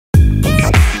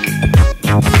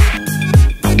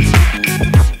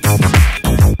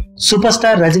Super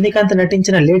star Rajinikanth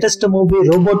నటించిన latest movie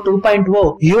robo 2.0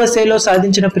 USA లో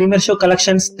సాధించిన ప్రీమియర్ షో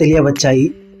కలెక్షన్స్ తెలియవచ్చాయి.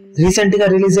 రీసెంట్ గా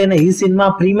రిలీజ్ అయిన ఈ సినిమా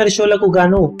ప్రీమియర్ షోలకు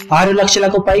గాను 6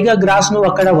 లక్షలకు పైగా గ్రాస్ ను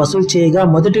అక్కడ వసూలు చేయగా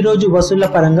మొదటి రోజు వసూళ్ల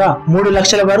పరంగా 3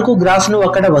 లక్షల వరకు గ్రాస్ ను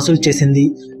అక్కడ వసూలు చేసింది.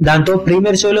 దాంతో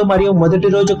ప్రీమియర్ షోలు మరియు మొదటి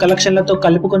రోజు కలెక్షన్లతో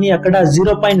కలుపుకొని అక్కడ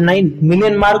 0.9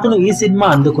 మిలియన్ మార్కును ఈ సినిమా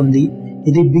అందుకుంది.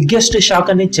 ఇది బిగ్గెస్ట్ షాక్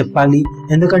అని చెప్పాలి.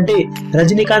 ఎందుకంటే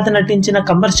రజనీకాంత్ నటించిన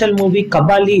కమర్షియల్ మూవీ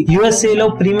కబాలి USA లో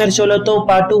ప్రీమియర్ షోలతో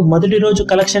పాటు మొదటి రోజు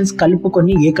కలెక్షన్స్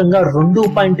కలుపుకొని ఏకంగా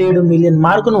 2.7 మిలియన్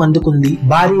మార్కును అందుకుంది.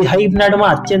 భారీ హైప్ నడుమ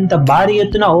అత్యంత భారీ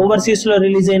ఎత్తున ఓవర్సీస్ లో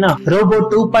రిలీజ్ అయిన రోబో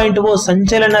 2.0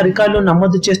 సంచలన రికార్డులు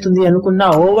నమోదు చేస్తుంది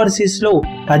అనుకున్న ఓవర్సీస్ లో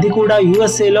అది కూడా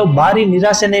USA లో భారీ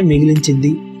నిరాశనే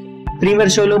మిగిలించింది.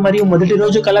 ప్రీమియర్ షోలు మరియు మొదటి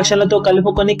రోజు కలెక్షన్లతో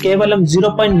కలుపుకొని కేవలం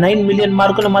 0.9 మిలియన్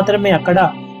మార్కులు మాత్రమే అక్కడ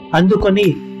అందుకొని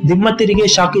దిమ్మ తిరిగే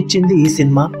షాక్ ఇచ్చింది ఈ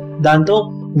సినిమా. దాంతో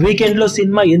వీకెండ్ లో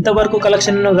సినిమా ఎంతవరకు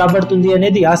కలెక్షన్ రాబడుతుంది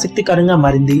అనేది ఆసక్తికరంగా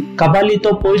మారింది.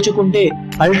 కబాలీతో పోల్చుకుంటే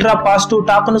అల్ట్రా పాజిటివ్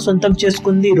టాక్ ను సొంతం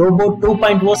చేసుకుంది రోబో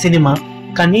 2.0 సినిమా.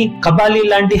 కానీ కబాలీ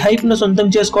లాంటి హైప్ ను సొంతం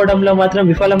చేసుకోవడంలో మాత్రం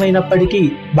విఫలమైనప్పటికీ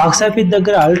బాక్సాఫీస్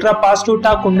దగ్గర అల్ట్రా పాజిటివ్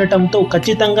టాక్ ఉండటంతో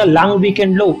ఖచ్చితంగా లాంగ్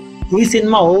వీకెండ్ లో ఈ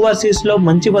సినిమా ఓవర్సీస్ లో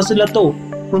మంచి వసూళ్లతో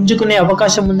పుంజుకునే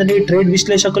అవకాశం ఉందని ట్రేడ్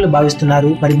విశ్లేషకులు భావిస్తున్నారు.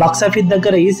 మరి బాక్సాఫీస్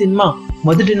దగ్గర ఈ సినిమా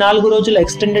మొదటి 4 రోజుల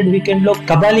ఎక్స్టెండెడ్ వీకెండ్ లో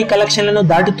కబాలీ కలెక్షన్లను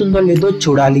దాటుతుందో లేదో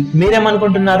చూడాలి.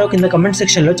 మీరేమనుకుంటున్నారో కింద కమెంట్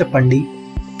సెక్షన్ లో చెప్పండి.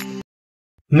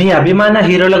 మీ అభిమాన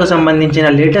హీరోలకు సంబంధించిన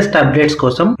లేటెస్ట్ అప్డేట్స్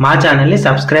కోసం మా ఛానల్ ని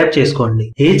సబ్స్క్రైబ్ చేసుకోండి.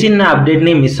 ఏ చిన్న అప్డేట్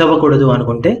ని మిస్ అవ్వకూడదు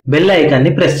అనుకుంటే బెల్ ఐకాన్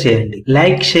ని ప్రెస్ చేయండి.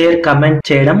 లైక్, షేర్, కమెంట్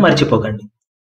చేయడం మర్చిపోకండి.